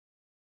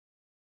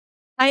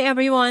Hi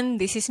everyone,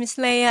 this is Miss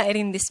Leia, and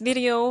in this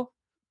video,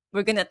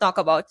 we're gonna talk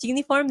about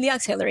uniformly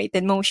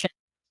accelerated motion.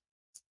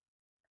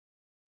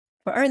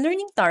 For our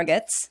learning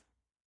targets,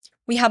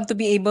 we have to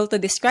be able to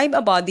describe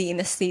a body in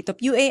a state of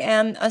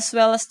UAM as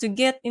well as to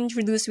get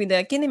introduced with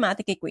the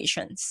kinematic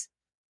equations.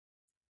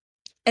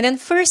 And then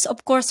first,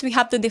 of course, we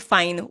have to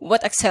define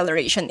what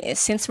acceleration is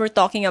since we're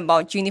talking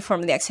about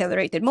uniformly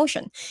accelerated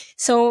motion.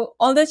 So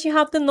all that you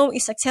have to know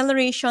is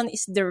acceleration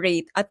is the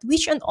rate at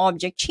which an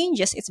object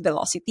changes its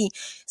velocity.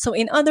 So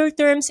in other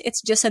terms,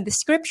 it's just a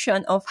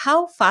description of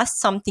how fast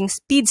something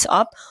speeds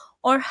up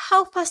or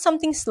how fast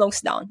something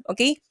slows down,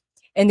 okay?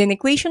 And in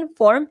equation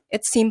form,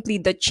 it's simply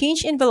the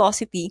change in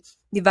velocity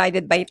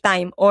divided by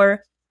time,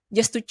 or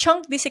just to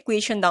chunk this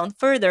equation down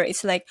further,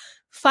 it's like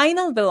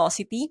final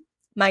velocity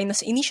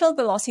minus initial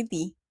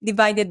velocity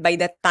divided by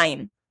the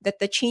time that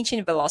the change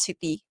in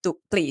velocity took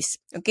place.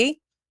 Okay?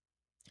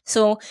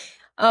 So,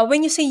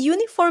 when you say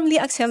uniformly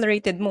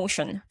accelerated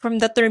motion, from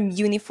the term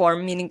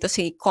uniform, meaning to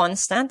say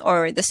constant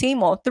or the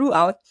same all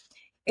throughout,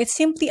 it's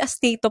simply a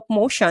state of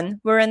motion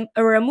where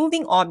a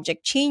moving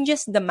object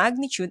changes the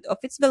magnitude of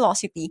its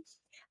velocity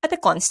at a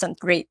constant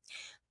rate.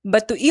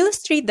 But to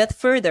illustrate that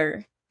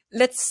further,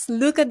 let's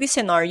look at the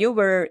scenario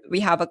where we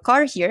have a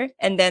car here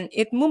and then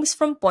it moves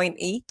from point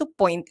A to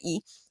point E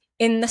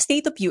in a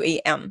state of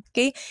UAM.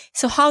 Okay,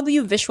 so how do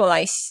you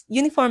visualize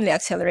uniformly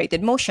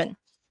accelerated motion?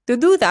 To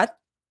do that,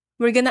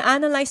 we're gonna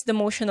analyze the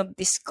motion of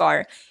this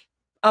car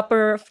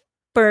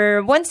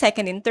per 1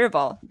 second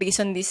interval based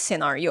on this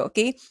scenario.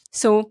 Okay,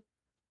 so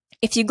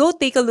if you go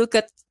take a look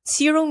at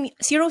 0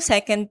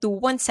 second to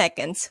 1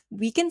 seconds,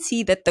 we can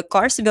see that the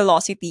car's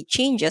velocity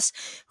changes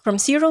from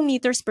 0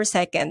 meters per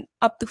second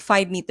up to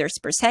 5 meters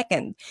per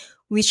second,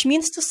 which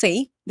means to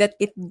say that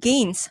it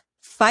gains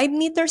 5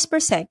 meters per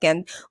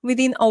second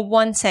within a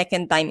 1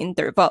 second time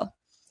interval.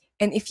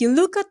 And if you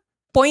look at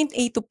point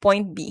A to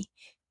point B,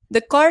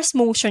 the car's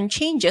motion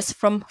changes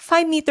from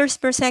 5 meters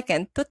per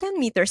second to 10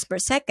 meters per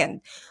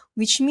second,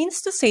 which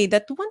means to say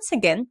that once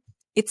again,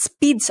 it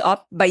speeds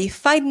up by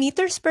 5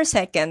 meters per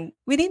second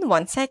within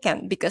 1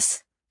 second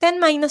because 10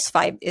 minus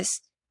 5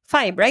 is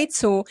 5, right?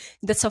 So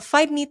that's a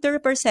 5 meter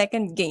per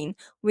second gain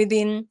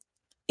within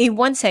a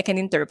 1 second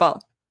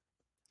interval.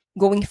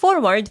 Going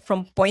forward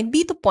from point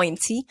B to point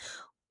C,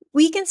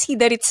 we can see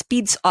that it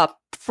speeds up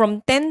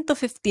from 10 to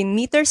 15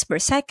 meters per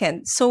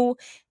second. So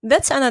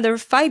that's another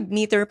 5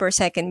 meter per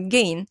second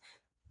gain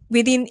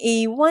within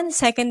a 1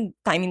 second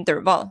time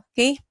interval.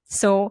 Okay,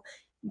 so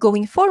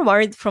going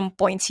forward from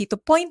point C to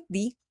point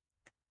D,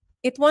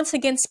 it once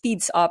again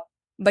speeds up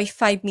by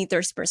 5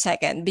 meters per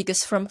second because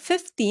from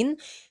 15,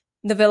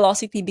 the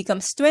velocity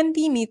becomes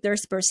 20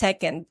 meters per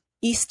second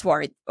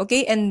eastward.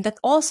 Okay, and that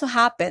also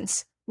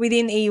happens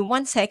within a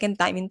 1 second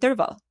time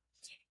interval.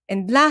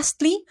 And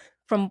lastly,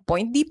 from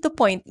point D to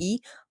point E,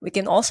 we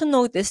can also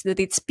notice that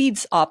it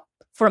speeds up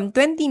from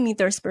 20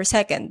 meters per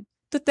second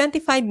to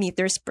 25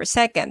 meters per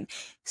second.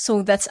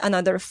 So that's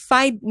another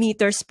 5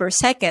 meters per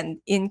second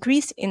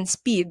increase in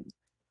speed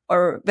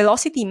or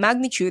velocity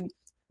magnitude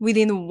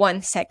within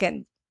 1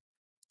 second.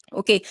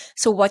 Okay,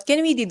 so what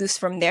can we deduce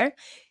from there?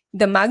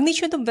 The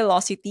magnitude of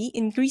velocity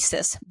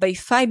increases by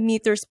 5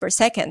 meters per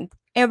second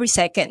every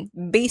second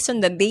based on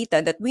the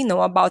data that we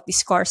know about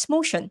this car's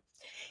motion.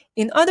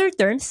 In other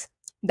terms,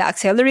 the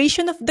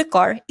acceleration of the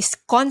car is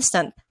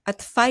constant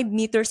at 5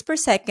 meters per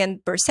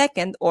second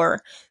or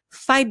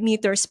 5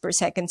 meters per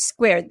second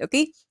squared,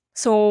 okay?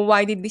 So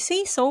why did we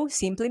say so?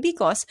 Simply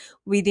because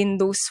within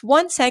those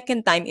 1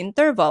 second time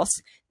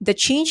intervals, the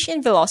change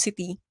in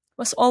velocity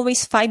was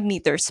always 5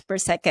 meters per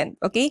second,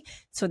 okay?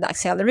 So the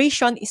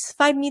acceleration is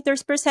 5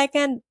 meters per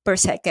second,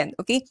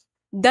 okay?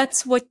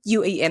 That's what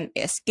UAM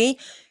is, okay?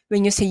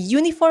 When you say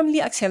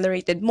uniformly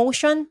accelerated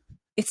motion,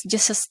 it's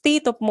just a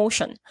state of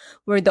motion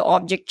where the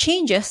object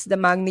changes the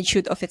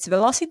magnitude of its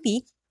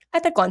velocity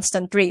at a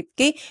constant rate,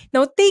 okay?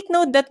 Now, take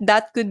note that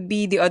that could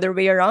be the other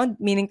way around,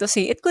 meaning to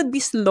say it could be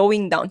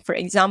slowing down, for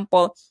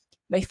example,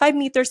 by 5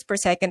 meters per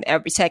second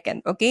every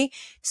second, okay?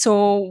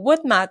 So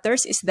what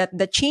matters is that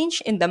the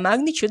change in the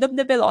magnitude of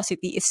the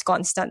velocity is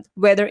constant,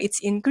 whether it's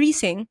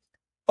increasing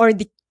or,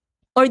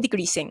 or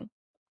decreasing.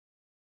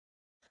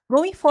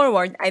 Going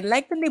forward, I'd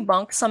like to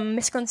debunk some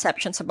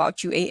misconceptions about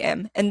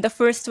UAM, and the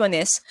first one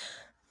is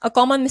a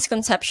common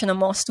misconception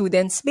among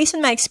students based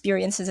on my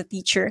experience as a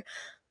teacher.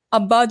 A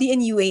body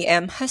in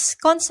UAM has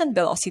constant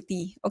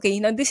velocity. Okay,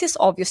 now this is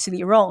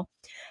obviously wrong.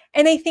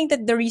 And I think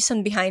that the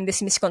reason behind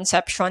this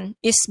misconception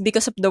is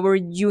because of the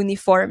word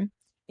uniform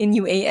in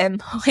UAM.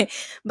 Okay,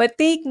 but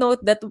take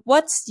note that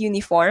what's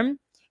uniform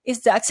is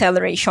the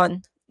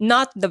acceleration,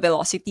 not the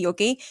velocity.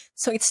 Okay,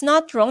 so it's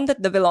not wrong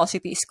that the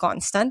velocity is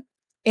constant.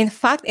 In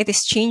fact, it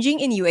is changing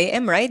in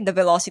UAM, right? The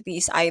velocity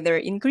is either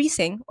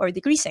increasing or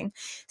decreasing.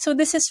 So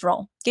this is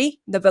wrong. Okay,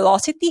 the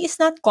velocity is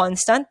not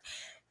constant.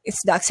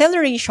 It's the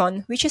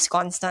acceleration which is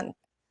constant.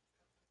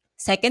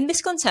 Second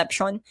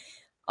misconception,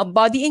 a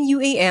body in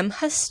UAM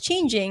has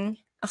changing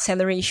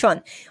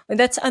acceleration. And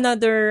that's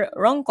another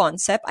wrong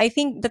concept. I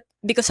think that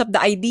because of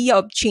the idea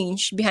of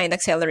change behind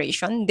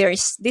acceleration, there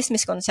is this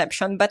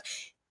misconception, but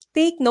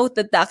take note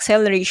that the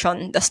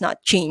acceleration does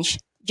not change.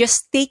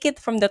 Just take it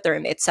from the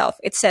term itself.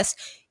 It says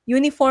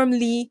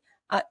uniformly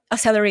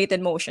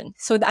accelerated motion.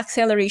 So the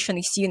acceleration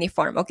is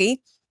uniform, okay?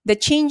 The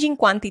changing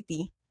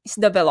quantity is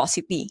the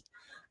velocity.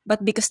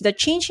 But because the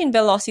change in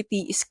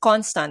velocity is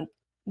constant,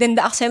 then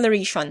the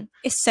acceleration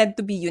is said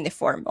to be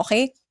uniform,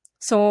 okay?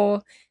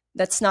 So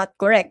that's not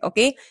correct,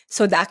 okay?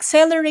 So the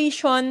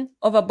acceleration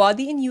of a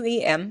body in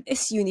UAM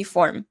is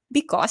uniform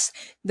because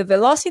the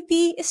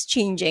velocity is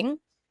changing,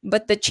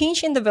 but the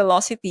change in the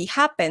velocity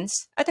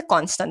happens at a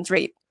constant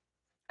rate.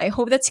 I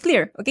hope that's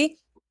clear, okay?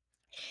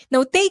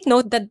 Now take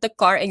note that the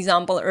car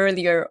example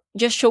earlier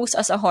just shows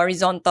us a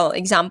horizontal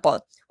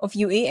example of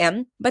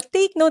UAM, but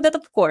take note that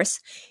of course,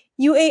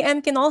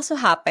 UAM can also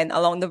happen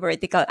along the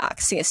vertical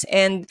axis,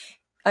 and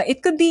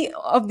it could be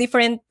of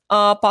different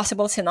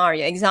possible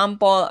scenario.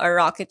 Example, a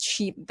rocket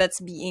ship that's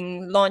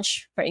being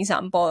launched, for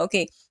example.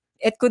 Okay,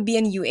 it could be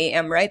an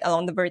UAM, right,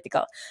 along the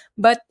vertical.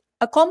 But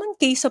a common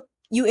case of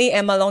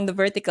UAM along the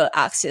vertical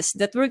axis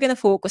that we're going to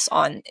focus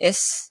on is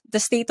the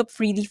state of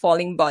freely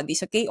falling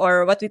bodies, okay,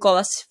 or what we call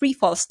as free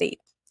fall state.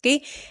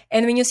 Okay,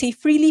 and when you say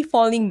freely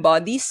falling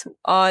bodies,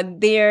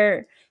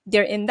 they're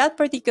in that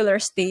particular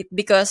state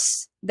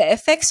because the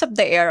effects of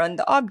the air on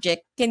the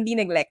object can be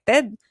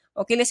neglected.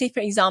 Okay, let's say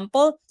for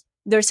example,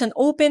 there's an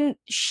open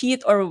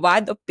sheet or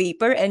wad of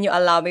paper and you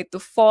allow it to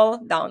fall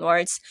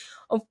downwards.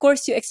 Of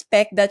course, you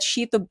expect that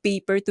sheet of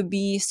paper to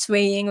be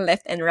swaying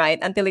left and right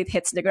until it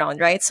hits the ground,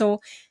 right? So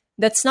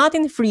that's not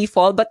in free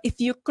fall, but if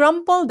you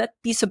crumple that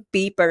piece of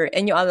paper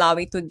and you allow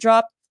it to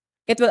drop,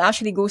 it will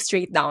actually go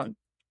straight down.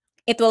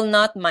 It will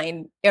not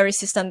mind air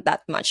resistant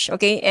that much,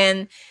 okay?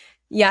 And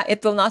yeah,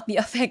 it will not be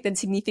affected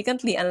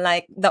significantly,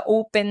 unlike the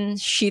open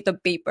sheet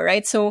of paper,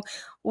 right? So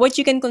what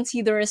you can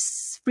consider as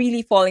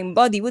freely falling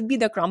body would be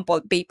the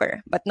crumpled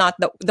paper, but not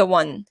the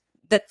one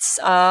that's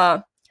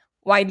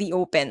widely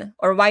open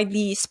or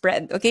widely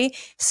spread, okay?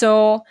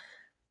 So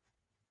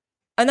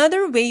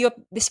another way of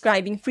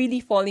describing freely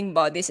falling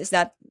bodies is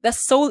that the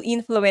sole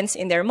influence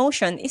in their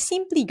motion is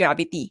simply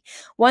gravity.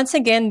 Once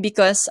again,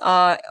 because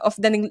of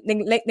the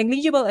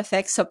negligible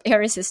effects of air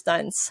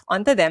resistance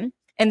onto them,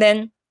 and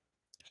then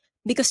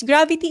because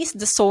gravity is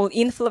the sole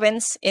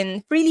influence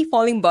in freely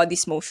falling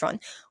bodies' motion,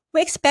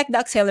 we expect the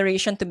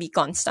acceleration to be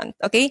constant,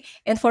 okay?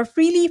 And for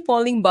freely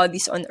falling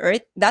bodies on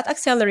Earth, that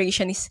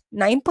acceleration is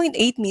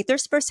 9.8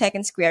 meters per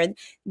second squared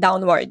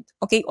downward,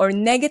 okay? Or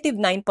negative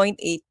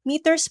 9.8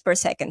 meters per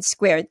second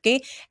squared,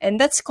 okay? And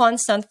that's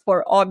constant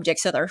for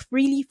objects that are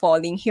freely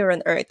falling here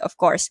on Earth, of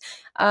course.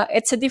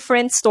 It's a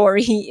different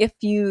story if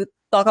you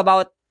talk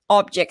about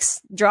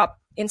objects drop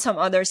in some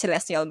other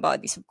celestial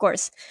bodies, of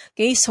course.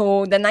 Okay,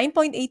 so the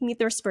 9.8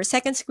 meters per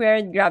second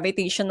squared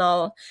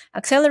gravitational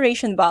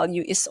acceleration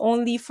value is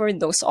only for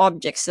those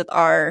objects that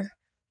are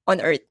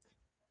on Earth.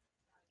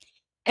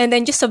 And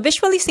then just a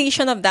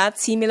visualization of that,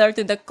 similar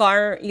to the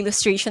car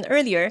illustration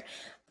earlier,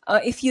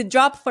 if you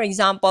drop, for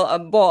example, a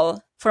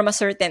ball from a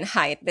certain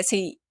height, let's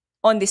say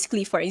on this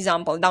cliff, for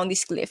example, down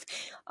this cliff,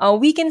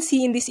 we can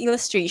see in this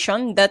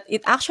illustration that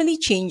it actually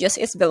changes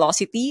its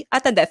velocity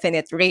at a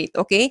definite rate,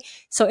 okay?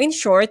 So in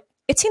short,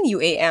 it's in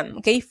UAM,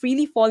 okay?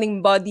 Freely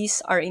falling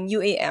bodies are in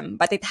UAM,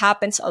 but it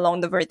happens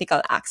along the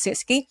vertical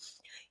axis, okay?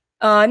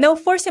 Now,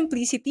 for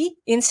simplicity,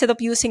 instead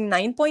of using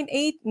 9.8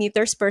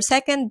 meters per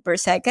second,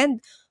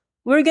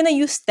 we're gonna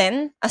use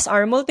 10 as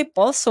our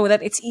multiple so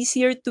that it's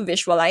easier to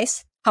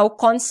visualize how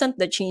constant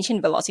the change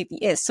in velocity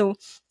is. So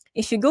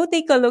if you go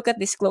take a look at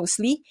this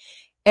closely,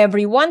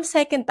 every 1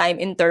 second time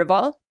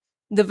interval,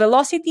 the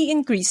velocity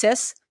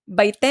increases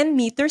by 10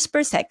 meters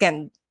per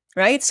second,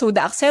 right? So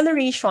the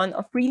acceleration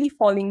of freely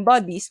falling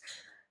bodies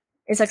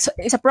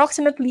is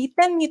approximately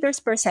 10 meters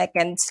per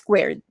second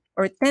squared,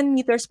 or 10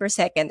 meters per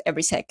second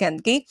every second,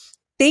 okay?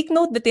 Take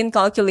note that in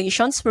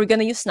calculations, we're going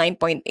to use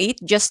 9.8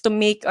 just to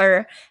make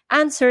our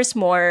answers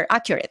more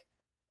accurate.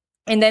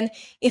 And then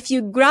if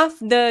you graph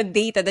the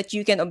data that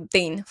you can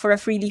obtain for a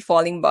freely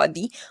falling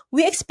body,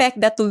 we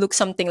expect that to look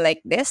something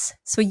like this.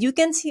 So you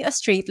can see a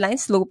straight line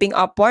sloping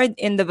upward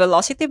in the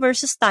velocity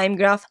versus time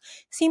graph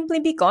simply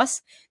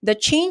because the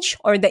change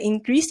or the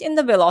increase in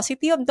the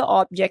velocity of the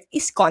object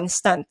is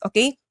constant,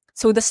 okay?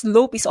 So the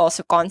slope is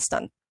also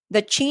constant.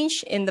 The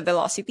change in the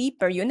velocity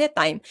per unit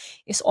time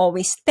is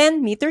always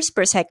 10 meters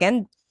per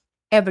second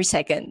every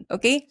second,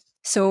 okay?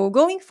 So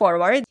going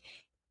forward,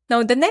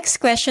 now, the next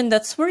question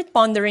that's worth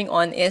pondering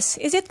on is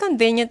it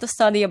convenient to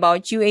study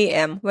about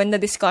UAM when the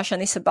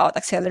discussion is about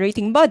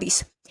accelerating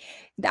bodies?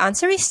 The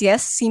answer is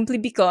yes, simply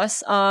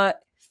because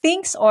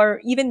things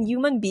or even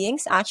human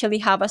beings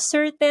actually have a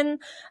certain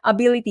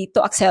ability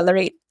to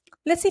accelerate.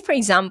 Let's say, for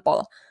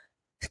example,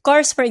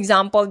 cars, for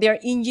example, they're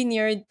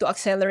engineered to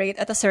accelerate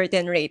at a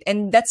certain rate,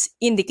 and that's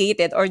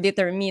indicated or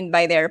determined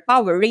by their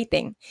power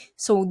rating.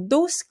 So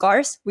those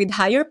cars with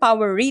higher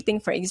power rating,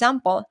 for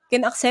example,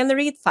 can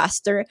accelerate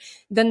faster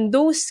than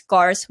those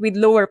cars with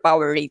lower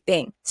power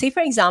rating. Say,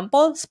 for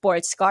example,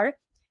 sports car.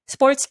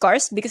 sports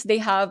cars, because they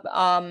have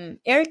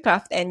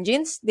aircraft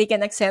engines, they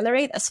can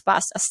accelerate as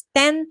fast as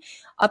 10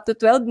 up to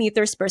 12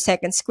 meters per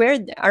second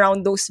squared,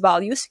 around those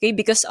values, okay,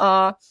 because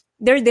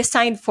they're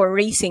designed for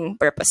racing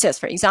purposes,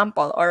 for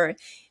example, or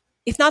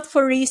if not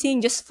for racing,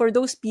 just for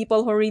those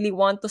people who really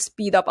want to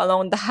speed up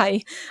along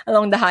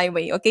the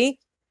highway, okay?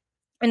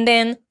 And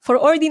then for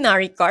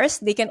ordinary cars,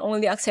 they can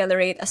only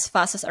accelerate as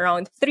fast as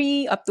around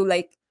 3 up to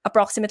like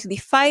approximately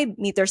 5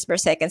 meters per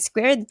second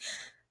squared,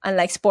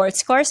 unlike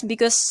sports cars,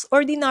 because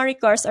ordinary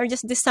cars are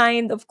just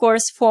designed, of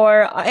course,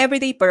 for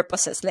everyday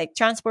purposes like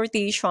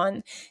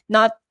transportation,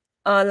 not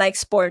like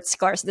sports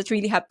cars that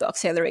really have to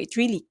accelerate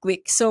really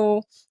quick.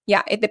 So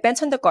yeah, it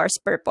depends on the car's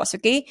purpose,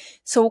 okay?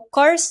 So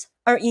cars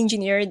are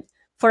engineered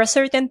for a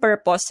certain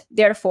purpose,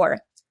 therefore,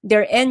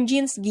 their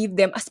engines give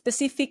them a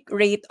specific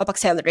rate of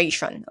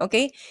acceleration,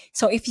 okay?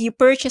 So if you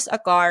purchase a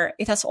car,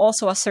 it has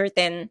also a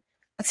certain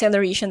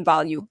acceleration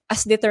value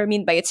as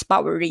determined by its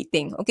power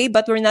rating, okay?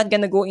 But we're not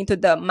gonna go into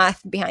the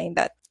math behind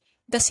that.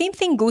 The same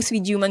thing goes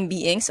with human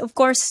beings. Of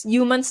course,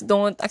 humans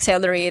don't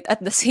accelerate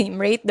at the same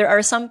rate. There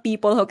are some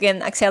people who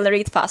can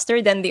accelerate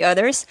faster than the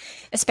others,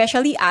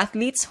 especially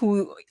athletes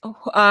who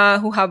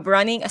have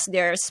running as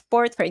their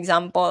sport, for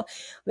example.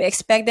 We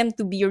expect them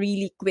to be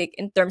really quick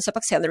in terms of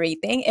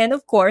accelerating. And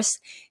of course,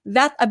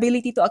 that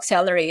ability to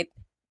accelerate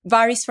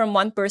varies from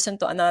one person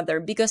to another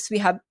because we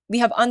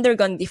have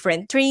undergone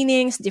different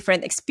trainings,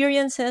 different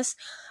experiences.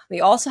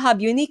 We also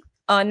have unique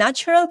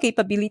natural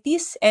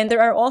capabilities, and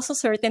there are also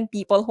certain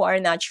people who are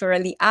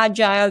naturally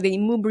agile. They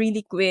move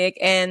really quick,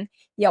 and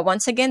yeah,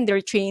 once again, their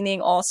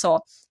training also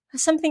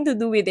has something to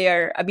do with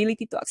their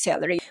ability to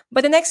accelerate.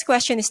 But the next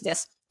question is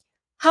this: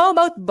 how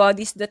about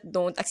bodies that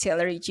don't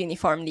accelerate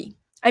uniformly?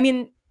 I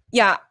mean,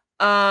 yeah,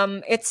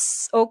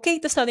 it's okay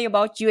to study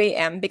about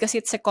UAM because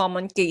it's a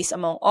common case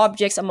among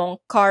objects, among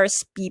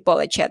cars, people,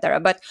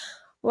 etc. But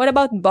what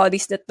about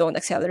bodies that don't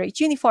accelerate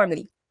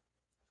uniformly?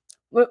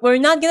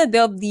 We're not going to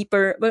delve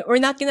deeper.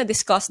 We're not going to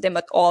discuss them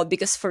at all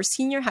because for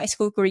senior high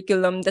school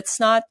curriculum, that's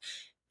not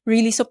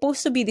really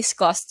supposed to be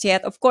discussed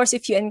yet. Of course,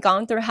 if you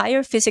encounter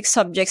higher physics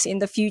subjects in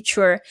the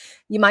future,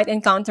 you might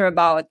encounter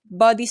about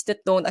bodies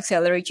that don't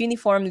accelerate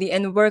uniformly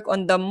and work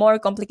on the more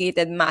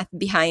complicated math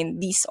behind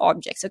these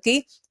objects,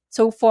 okay?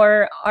 So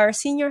for our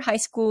senior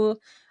high school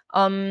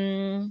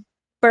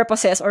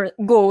purposes or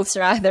goals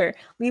rather,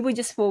 we would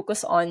just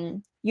focus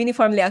on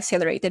uniformly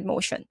accelerated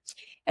motion.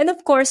 And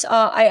of course,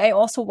 I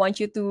also want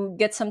you to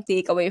get some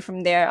takeaway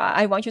from there.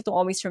 I want you to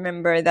always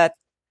remember that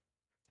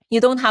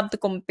you don't have to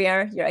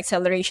compare your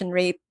acceleration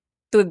rate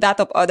to that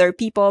of other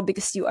people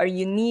because you are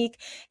unique.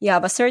 You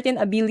have a certain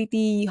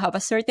ability, you have a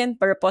certain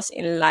purpose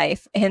in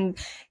life. And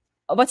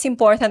what's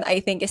important, I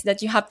think, is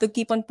that you have to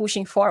keep on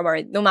pushing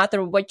forward no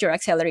matter what your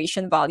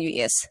acceleration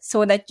value is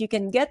so that you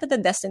can get to the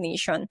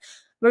destination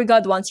where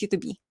God wants you to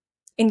be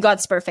in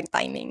God's perfect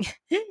timing.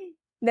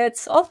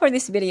 That's all for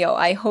this video.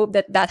 I hope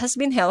that has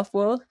been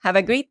helpful. Have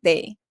a great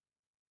day.